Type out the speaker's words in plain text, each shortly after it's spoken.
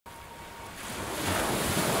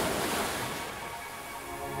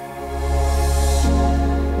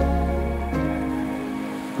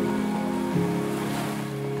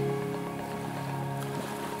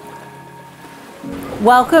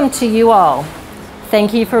Welcome to you all.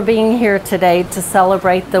 Thank you for being here today to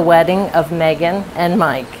celebrate the wedding of Megan and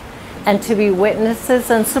Mike, and to be witnesses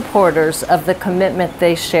and supporters of the commitment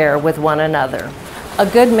they share with one another. A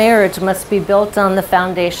good marriage must be built on the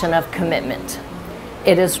foundation of commitment.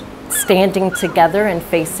 It is standing together and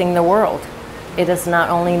facing the world. It is not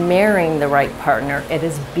only marrying the right partner, it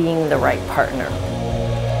is being the right partner.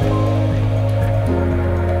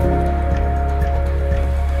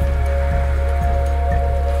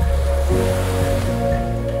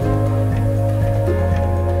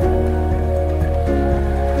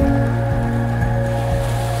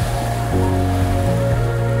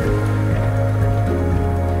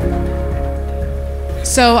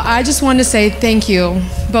 So I just wanted to say thank you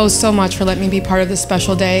both so much for letting me be part of this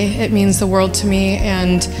special day. It means the world to me.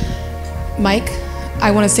 And Mike,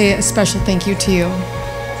 I want to say a special thank you to you.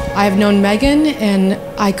 I have known Megan, and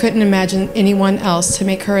I couldn't imagine anyone else to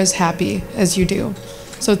make her as happy as you do.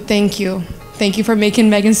 So thank you. Thank you for making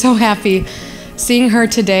Megan so happy. Seeing her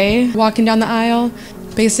today, walking down the aisle,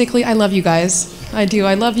 basically, I love you guys. I do.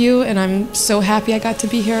 I love you, and I'm so happy I got to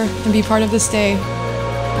be here and be part of this day.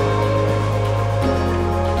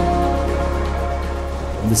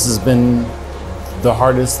 This has been the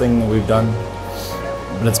hardest thing that we've done,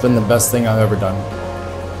 but it's been the best thing I've ever done.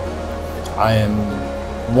 I am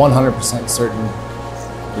 100% certain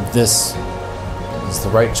that this is the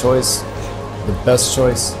right choice, the best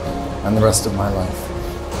choice, and the rest of my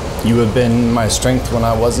life. You have been my strength when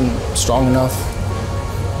I wasn't strong enough.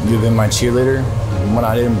 You have been my cheerleader when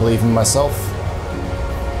I didn't believe in myself.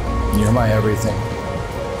 You're my everything.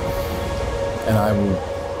 And I will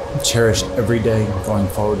cherish every day going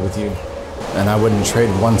forward with you, and I wouldn't trade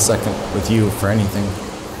 1 second with you for anything.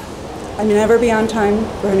 I may never be on time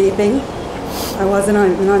for anything. I wasn't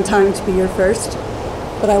on time to be your first,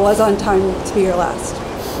 but I was on time to be your last.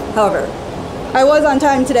 However, I was on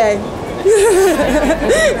time today.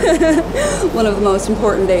 One of the most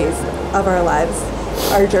important days of our lives.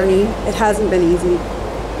 Our journey, it hasn't been easy.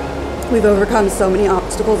 We've overcome so many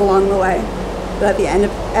obstacles along the way, but at the end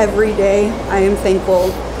of every day, I am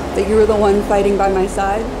thankful that you were the one fighting by my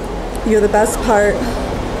side. You're the best part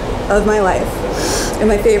of my life and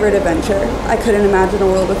my favorite adventure. I couldn't imagine a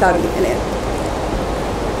world without you in it.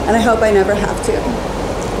 And I hope I never have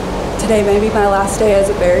to. Today may be my last day as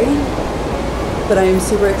a berry, but I am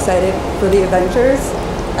super excited for the adventures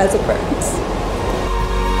as it burns.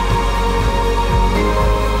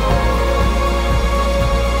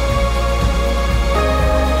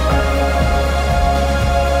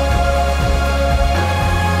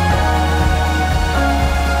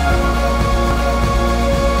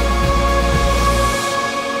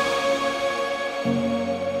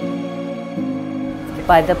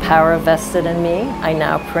 By the power vested in me, I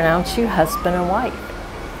now pronounce you husband and wife.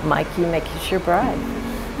 Mike, you make us your bride.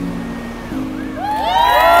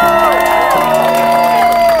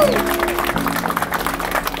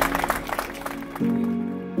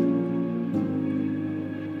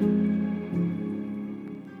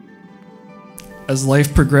 As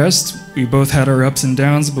life progressed, we both had our ups and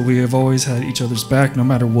downs, but we have always had each other's back no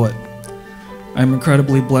matter what. I'm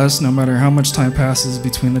incredibly blessed. No matter how much time passes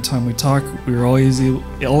between the time we talk, we are always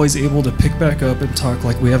able to pick back up and talk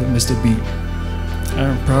like we haven't missed a beat. I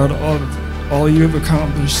am proud of all you have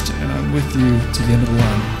accomplished, and I'm with you to the end of the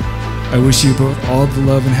line. I wish you both all the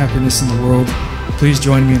love and happiness in the world. Please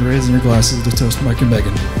join me in raising your glasses to toast Mike and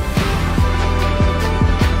Megan.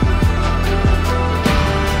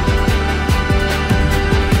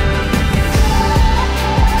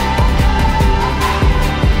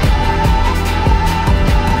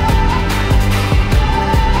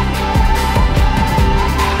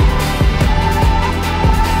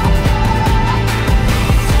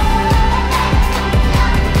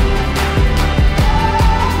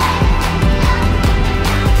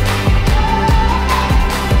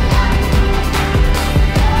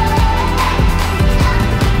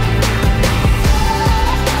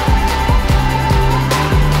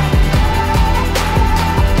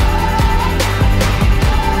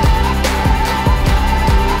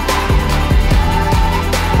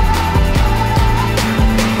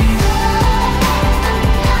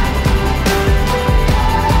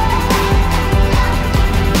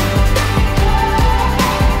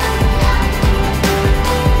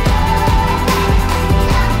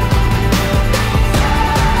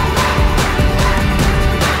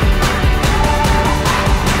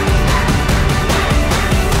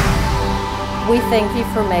 We thank you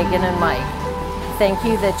for Megan and Mike. Thank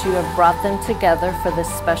you that you have brought them together for this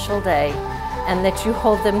special day and that you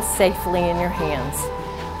hold them safely in your hands.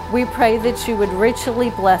 We pray that you would richly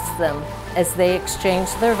bless them as they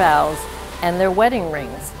exchange their vows and their wedding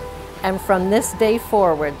rings. And from this day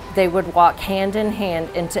forward, they would walk hand in hand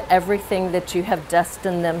into everything that you have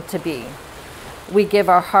destined them to be. We give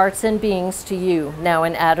our hearts and beings to you now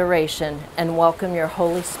in adoration and welcome your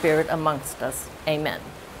Holy Spirit amongst us. Amen.